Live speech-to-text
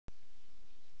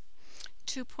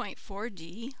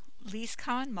2.4d, least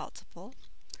common multiple,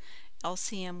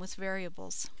 LCM with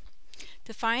variables.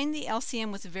 To find the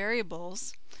LCM with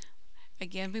variables,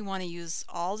 again we want to use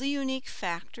all the unique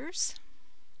factors,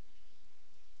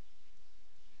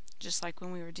 just like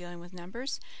when we were dealing with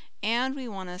numbers, and we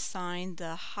want to assign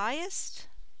the highest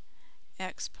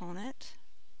exponent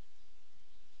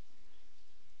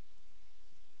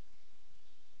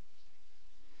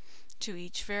to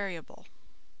each variable.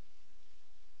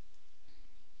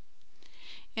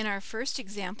 In our first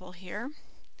example here,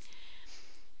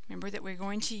 remember that we're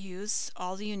going to use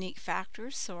all the unique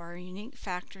factors, so our unique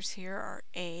factors here are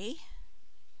A,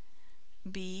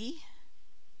 B,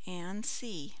 and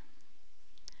C.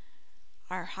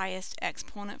 Our highest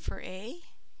exponent for A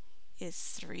is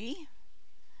 3.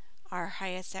 Our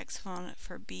highest exponent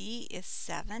for B is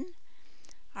 7.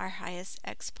 Our highest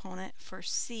exponent for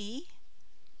C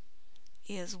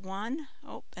is 1.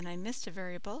 Oh, and I missed a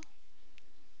variable.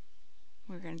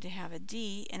 We're going to have a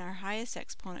D, and our highest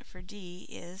exponent for D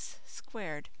is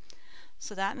squared.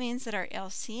 So that means that our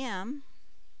LCM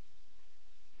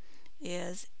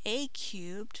is A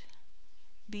cubed,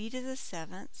 B to the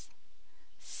 7th,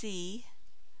 C,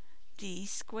 D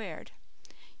squared.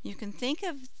 You can think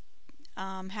of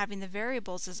having the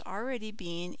variables as already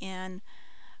being in,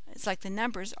 it's like the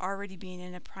numbers already being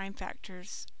in a prime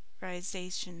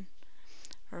factorization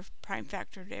or prime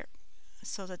factored,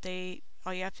 so that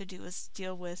all you have to do is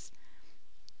deal with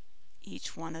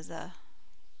each one of the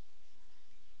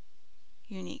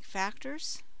unique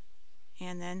factors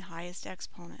and then highest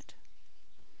exponent.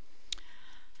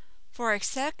 For our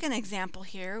second example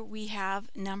here, we have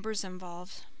numbers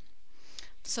involved.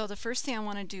 So the first thing I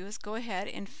want to do is go ahead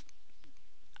and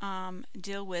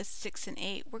deal with 6 and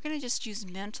 8. We're going to just use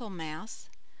mental math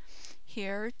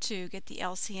here to get the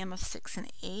LCM of 6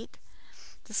 and 8.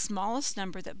 The smallest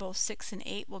number that both 6 and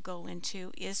 8 will go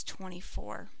into is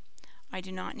 24. I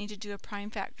do not need to do a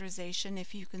prime factorization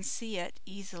if you can see it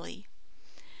easily.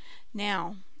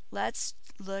 Now, let's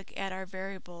look at our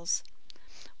variables.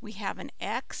 We have an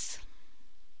X,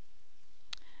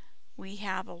 we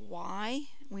have a Y,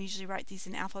 we usually write these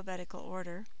in alphabetical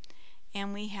order,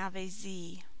 and we have a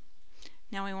Z.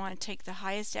 Now we want to take the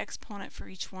highest exponent for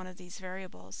each one of these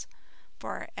variables. For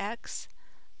our X,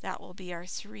 that will be our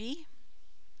 3.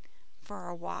 For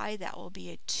our Y, that will be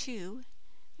a 2.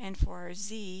 And for our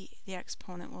Z, the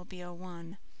exponent will be a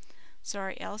 1. So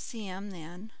our LCM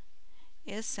then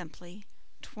is simply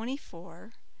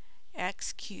 24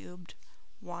 x cubed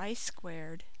y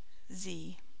squared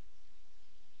z.